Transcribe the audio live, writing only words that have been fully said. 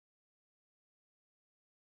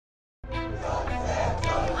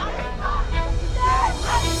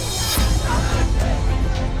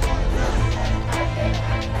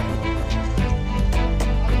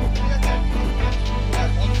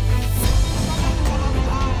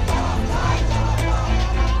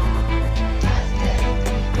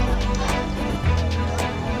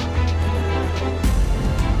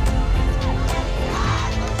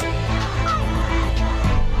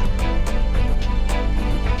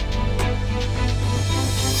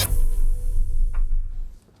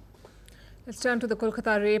Let's turn to the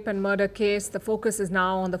Kolkata rape and murder case. The focus is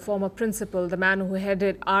now on the former principal, the man who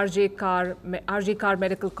headed RG Kar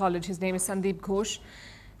Medical College. His name is Sandeep Ghosh,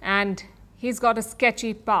 and he's got a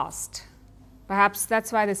sketchy past. Perhaps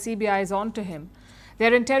that's why the CBI is on to him.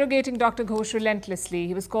 They're interrogating Dr. Ghosh relentlessly.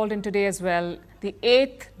 He was called in today as well, the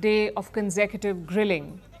 8th day of consecutive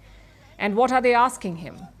grilling. And what are they asking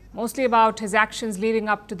him? Mostly about his actions leading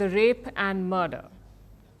up to the rape and murder.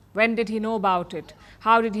 When did he know about it?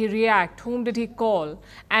 How did he react? Whom did he call?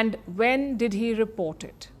 And when did he report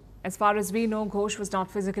it? As far as we know, Ghosh was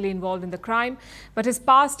not physically involved in the crime, but his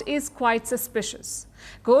past is quite suspicious.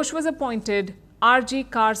 Ghosh was appointed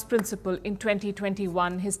RG Kar's principal in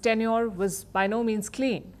 2021. His tenure was by no means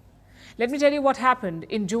clean. Let me tell you what happened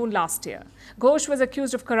in June last year. Ghosh was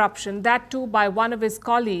accused of corruption, that too by one of his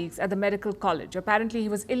colleagues at the medical college. Apparently, he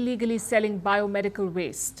was illegally selling biomedical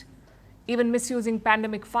waste, even misusing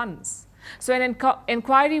pandemic funds. So an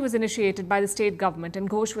inquiry was initiated by the state government and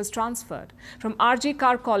Ghosh was transferred from RG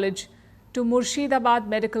Kar College to Murshidabad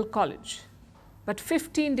Medical College. But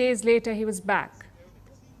 15 days later, he was back.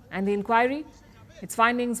 And the inquiry? Its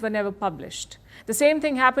findings were never published. The same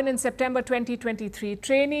thing happened in September 2023.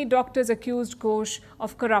 Trainee doctors accused Ghosh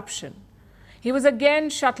of corruption. He was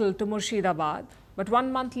again shuttled to Murshidabad, but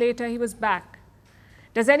 1 month later, he was back.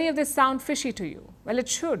 Does any of this sound fishy to you? Well, it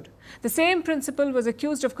should. The same principal was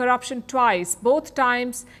accused of corruption twice. Both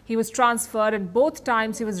times he was transferred and both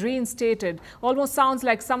times he was reinstated. Almost sounds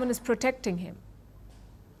like someone is protecting him.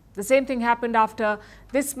 The same thing happened after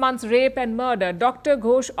this month's rape and murder. Dr.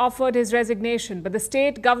 Ghosh offered his resignation, but the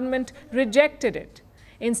state government rejected it.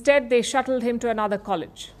 Instead, they shuttled him to another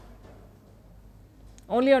college.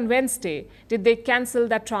 Only on Wednesday did they cancel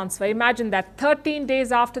that transfer. Imagine that, 13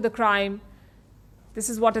 days after the crime, this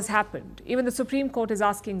is what has happened. Even the Supreme Court is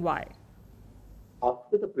asking why.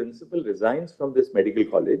 After the principal resigns from this medical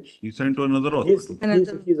college, he's sent to another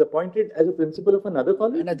hospital. He's appointed as a principal of another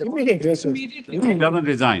college? Immediately. He doesn't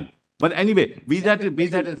resign. But anyway, be that at the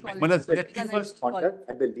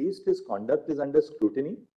least, his conduct is under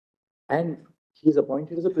scrutiny, and he's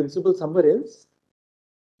appointed as a principal somewhere else.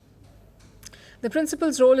 The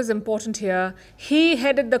principal's role is important here. He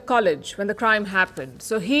headed the college when the crime happened,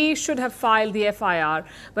 so he should have filed the FIR.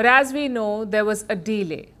 But as we know, there was a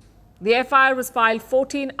delay. The FIR was filed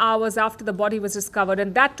 14 hours after the body was discovered,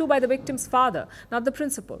 and that too by the victim's father, not the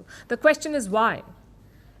principal. The question is why?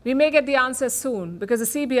 We may get the answer soon because the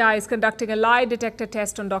CBI is conducting a lie detector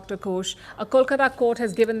test on Dr. Ghosh. A Kolkata court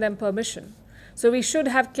has given them permission. So we should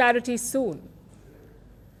have clarity soon.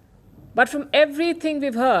 But from everything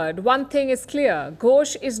we've heard, one thing is clear.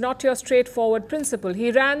 Ghosh is not your straightforward principal.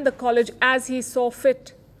 He ran the college as he saw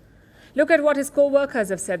fit. Look at what his co-workers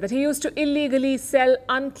have said, that he used to illegally sell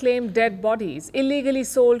unclaimed dead bodies, illegally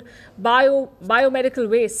sold biomedical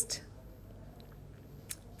waste,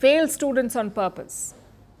 failed students on purpose,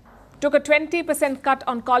 took a 20% cut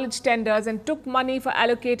on college tenders and took money for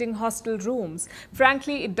allocating hostel rooms.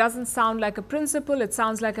 Frankly, it doesn't sound like a principal, it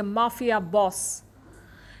sounds like a mafia boss.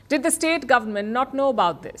 Did the state government not know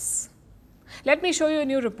about this? Let me show you a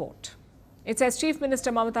new report. It says Chief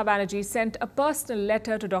Minister Mamata Banerjee sent a personal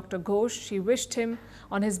letter to Dr. Ghosh. She wished him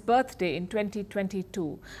on his birthday in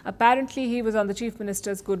 2022. Apparently, he was on the Chief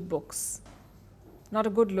Minister's good books. Not a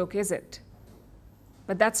good look, is it?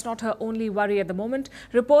 But that's not her only worry at the moment.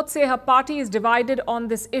 Reports say her party is divided on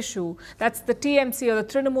this issue. That's the TMC or the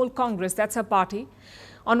Trinamool Congress. That's her party.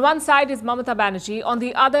 On one side is Mamata Banerjee. On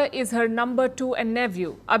the other is her number 2 and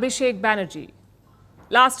nephew, Abhishek Banerjee.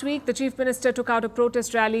 Last week, the Chief Minister took out a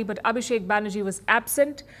protest rally, but Abhishek Banerjee was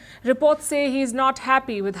absent. Reports say he is not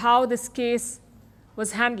happy with how this case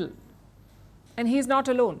was handled. And he is not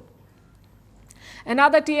alone.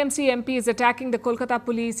 Another TMC MP is attacking the Kolkata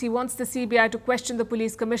police. He wants the CBI to question the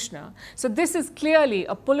police commissioner. So this is clearly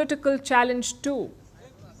a political challenge too.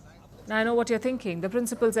 Now, I know what you're thinking. The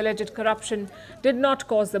principal's alleged corruption did not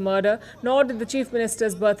cause the murder, nor did the Chief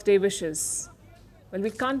Minister's birthday wishes. Well, we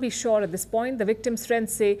can't be sure at this point. The victim's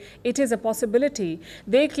friends say it is a possibility.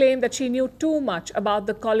 They claim that she knew too much about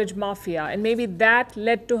the college mafia and maybe that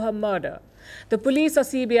led to her murder. The police or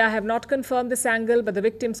CBI have not confirmed this angle, but the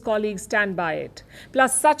victim's colleagues stand by it.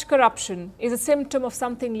 Plus, such corruption is a symptom of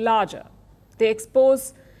something larger. They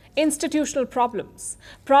expose institutional problems,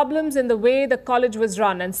 problems in the way the college was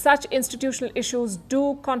run, and such institutional issues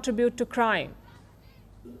do contribute to crime.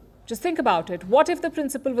 Just think about it. What if the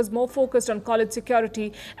principal was more focused on college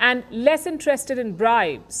security and less interested in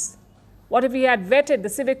bribes? What if he had vetted the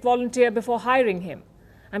civic volunteer before hiring him?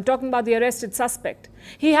 I'm talking about the arrested suspect.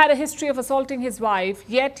 He had a history of assaulting his wife,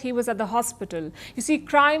 yet he was at the hospital. You see,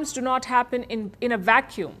 crimes do not happen in a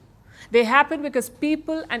vacuum. They happen because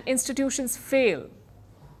people and institutions fail.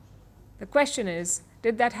 The question is,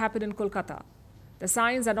 did that happen in Kolkata? The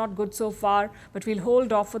signs are not good so far, but we'll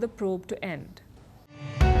hold off for the probe to end.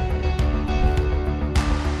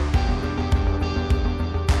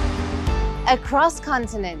 Across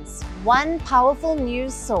continents, one powerful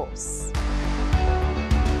news source.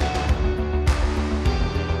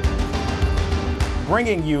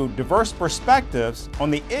 Bringing you diverse perspectives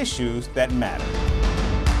on the issues that matter.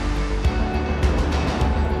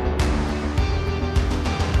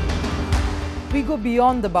 We go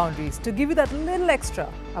beyond the boundaries to give you that little extra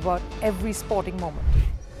about every sporting moment.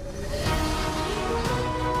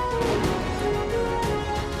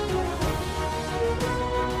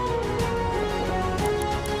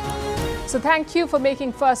 So thank you for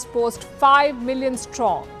making Firstpost 5 million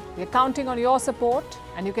strong. We're counting on your support,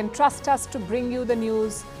 and you can trust us to bring you the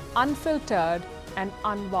news unfiltered and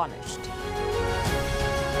unvarnished.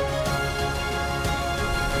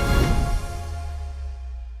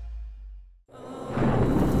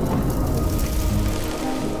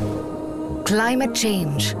 Climate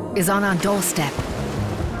change is on our doorstep.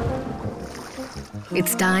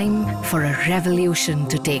 It's time for a revolution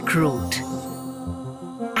to take root.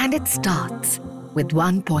 And it starts with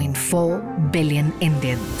 1.4 billion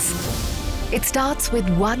Indians. It starts with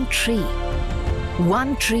one tree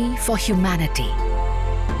for humanity,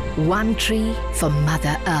 one tree for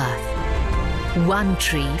Mother Earth, one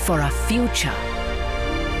tree for a future.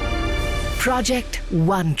 Project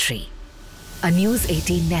One Tree, a News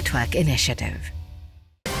 18 network initiative.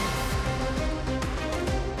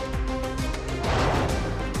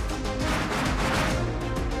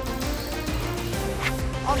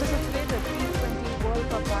 On the today, the T20 World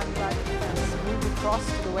Cup bandwagon has moved across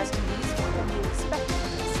to the West Indies. What can you expect from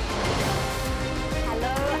this?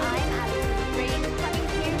 Hello, I'm Alice Green, coming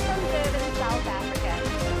to you from Durban, South Africa.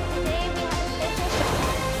 Today we have a special show.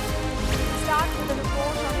 We start with a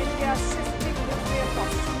report on India's shifting nuclear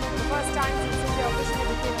posture. The first time since India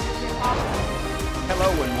officially became a nuclear power. Hello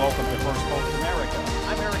and welcome to Firstpost